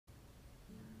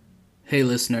Hey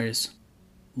listeners,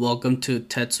 welcome to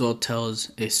Tetsuo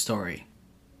Tells a Story.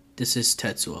 This is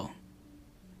Tetsuo.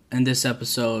 In this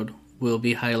episode, we'll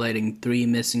be highlighting 3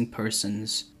 missing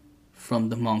persons from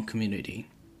the Hmong community.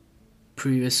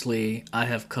 Previously, I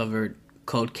have covered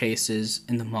cold cases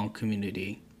in the Hmong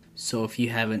community, so if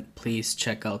you haven't, please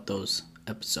check out those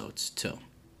episodes too.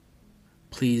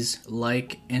 Please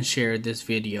like and share this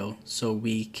video so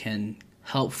we can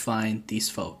help find these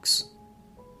folks.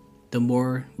 The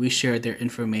more we share their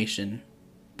information,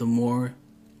 the more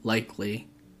likely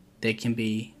they can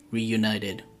be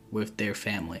reunited with their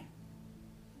family.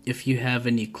 If you have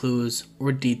any clues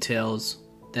or details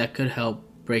that could help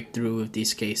break through with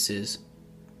these cases,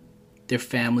 their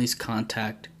family's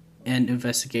contact and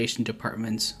investigation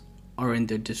departments are in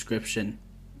the description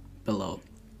below.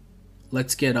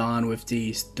 Let's get on with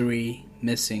these 3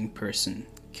 missing person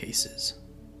cases.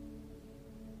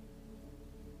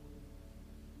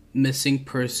 Missing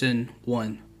Person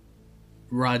 1.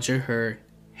 Roger Her,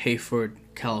 Hayford,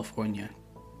 California.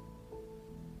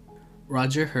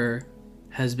 Roger Her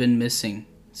has been missing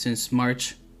since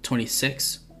March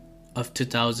 26 of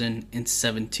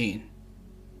 2017.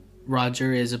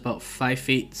 Roger is about 5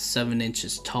 feet 7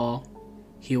 inches tall.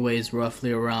 He weighs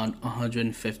roughly around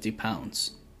 150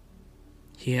 pounds.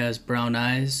 He has brown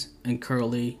eyes and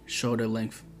curly,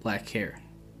 shoulder-length black hair.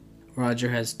 Roger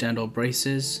has dental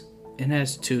braces and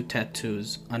has 2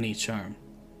 tattoos on each arm,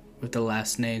 with the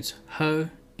last names He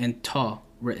and Ta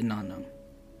written on them.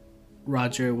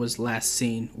 Roger was last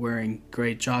seen wearing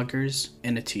gray joggers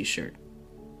and a t-shirt.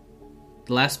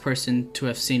 The last person to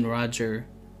have seen Roger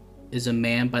is a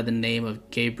man by the name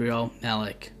of Gabriel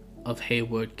Malik of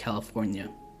Haywood, California.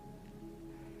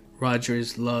 Roger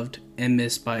is loved and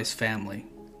missed by his family,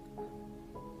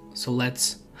 so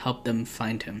let's help them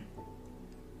find him.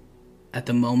 At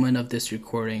the moment of this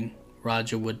recording,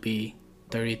 Roger would be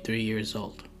 33 years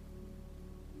old.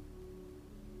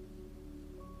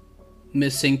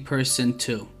 Missing Person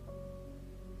 2.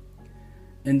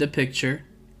 In the picture,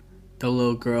 the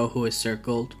little girl who is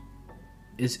circled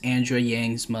is Andrea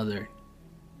Yang's mother.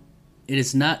 It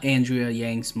is not Andrea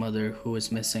Yang's mother who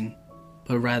is missing,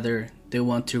 but rather they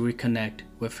want to reconnect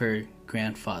with her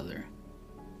grandfather.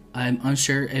 I am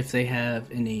unsure if they have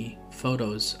any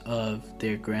photos of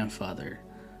their grandfather,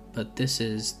 but this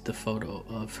is the photo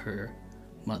of her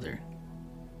mother.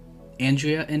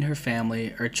 Andrea and her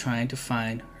family are trying to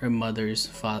find her mother's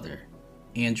father,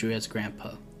 Andrea's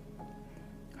grandpa.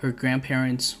 Her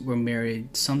grandparents were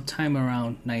married sometime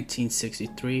around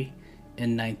 1963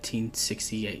 and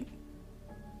 1968.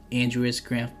 Andrea's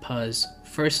grandpa's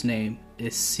first name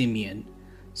is Simeon,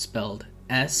 spelled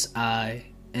Simean,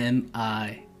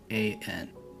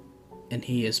 and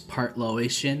he is part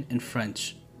Laotian and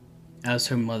French, as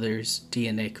her mother's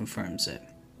DNA confirms it.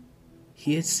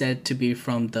 He is said to be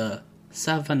from the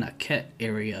Savanaket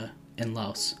area in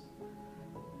Laos.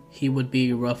 He would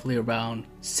be roughly around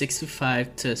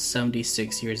 65 to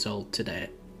 76 years old today.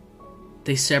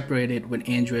 They separated when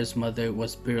Andrea's mother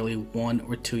was barely 1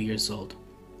 or 2 years old.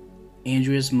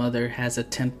 Andrea's mother has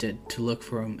attempted to look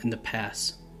for him in the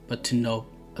past, but to no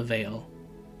avail.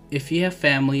 If you have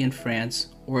family in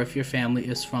France, or if your family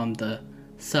is from the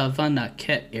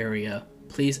Savanaket area,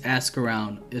 please ask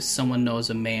around if someone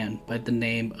knows a man by the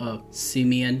name of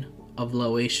Simeon of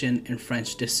Laotian and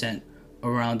French descent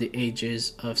around the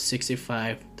ages of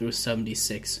 65 through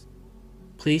 76.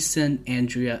 Please send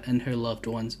Andrea and her loved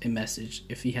ones a message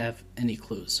if you have any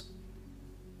clues.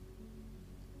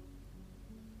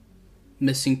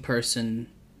 Missing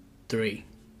Person 3.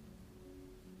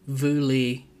 Vu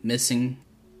Li, missing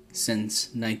since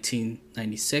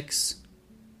 1996,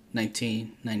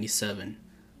 1997,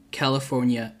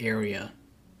 California area.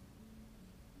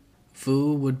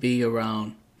 Vu would be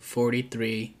around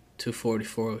 43 to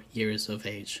 44 years of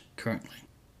age currently.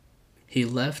 He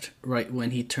left right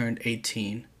when he turned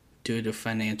 18 due to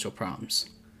financial problems.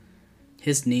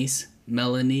 His niece,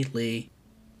 Melanie Lee,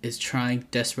 is trying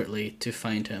desperately to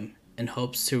find him and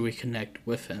hopes to reconnect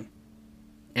with him,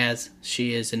 as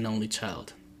she is an only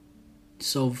child.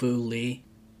 So Vu Li,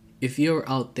 if you're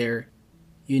out there,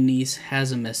 your niece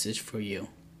has a message for you.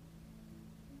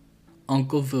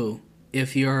 Uncle Vu,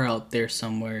 if you are out there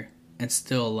somewhere and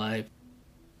still alive,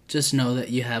 just know that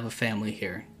you have a family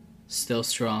here, still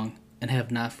strong, and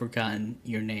have not forgotten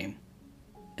your name.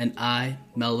 And I,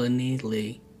 Melanie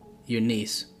Lee, your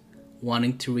niece,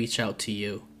 wanting to reach out to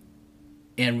you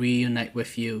and reunite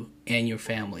with you and your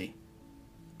family,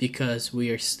 because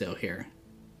we are still here.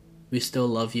 We still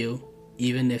love you,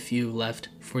 even if you left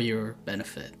for your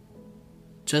benefit.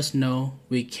 Just know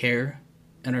we care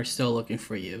and are still looking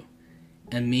for you,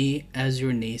 and me as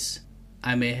your niece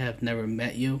I may have never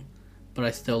met you, but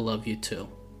I still love you too,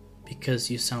 because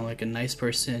you sound like a nice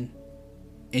person,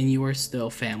 and you are still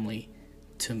family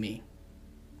to me.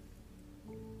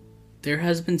 There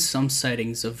has been some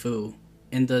sightings of Vu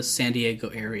in the San Diego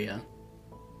area,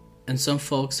 and some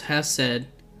folks have said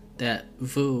that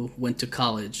Vu went to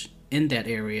college in that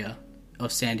area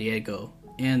of San Diego,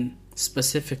 and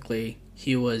specifically,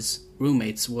 he was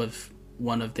roommates with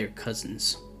one of their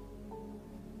cousins.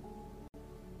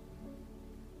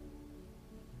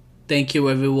 Thank you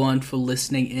everyone for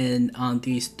listening in on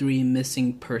these 3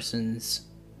 missing persons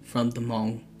from the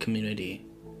Hmong community.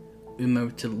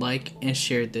 Remember to like and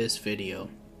share this video.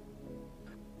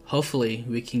 Hopefully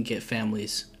we can get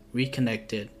families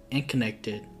reconnected and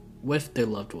connected with their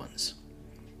loved ones.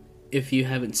 If you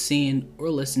haven't seen or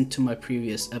listened to my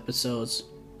previous episodes,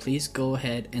 please go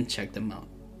ahead and check them out.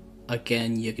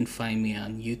 Again, you can find me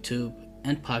on YouTube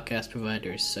and podcast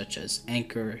providers such as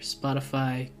Anchor,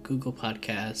 Spotify, Google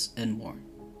Podcasts, and more.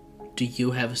 Do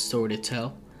you have a story to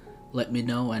tell? Let me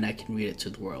know and I can read it to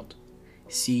the world.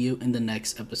 See you in the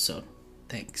next episode.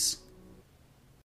 Thanks.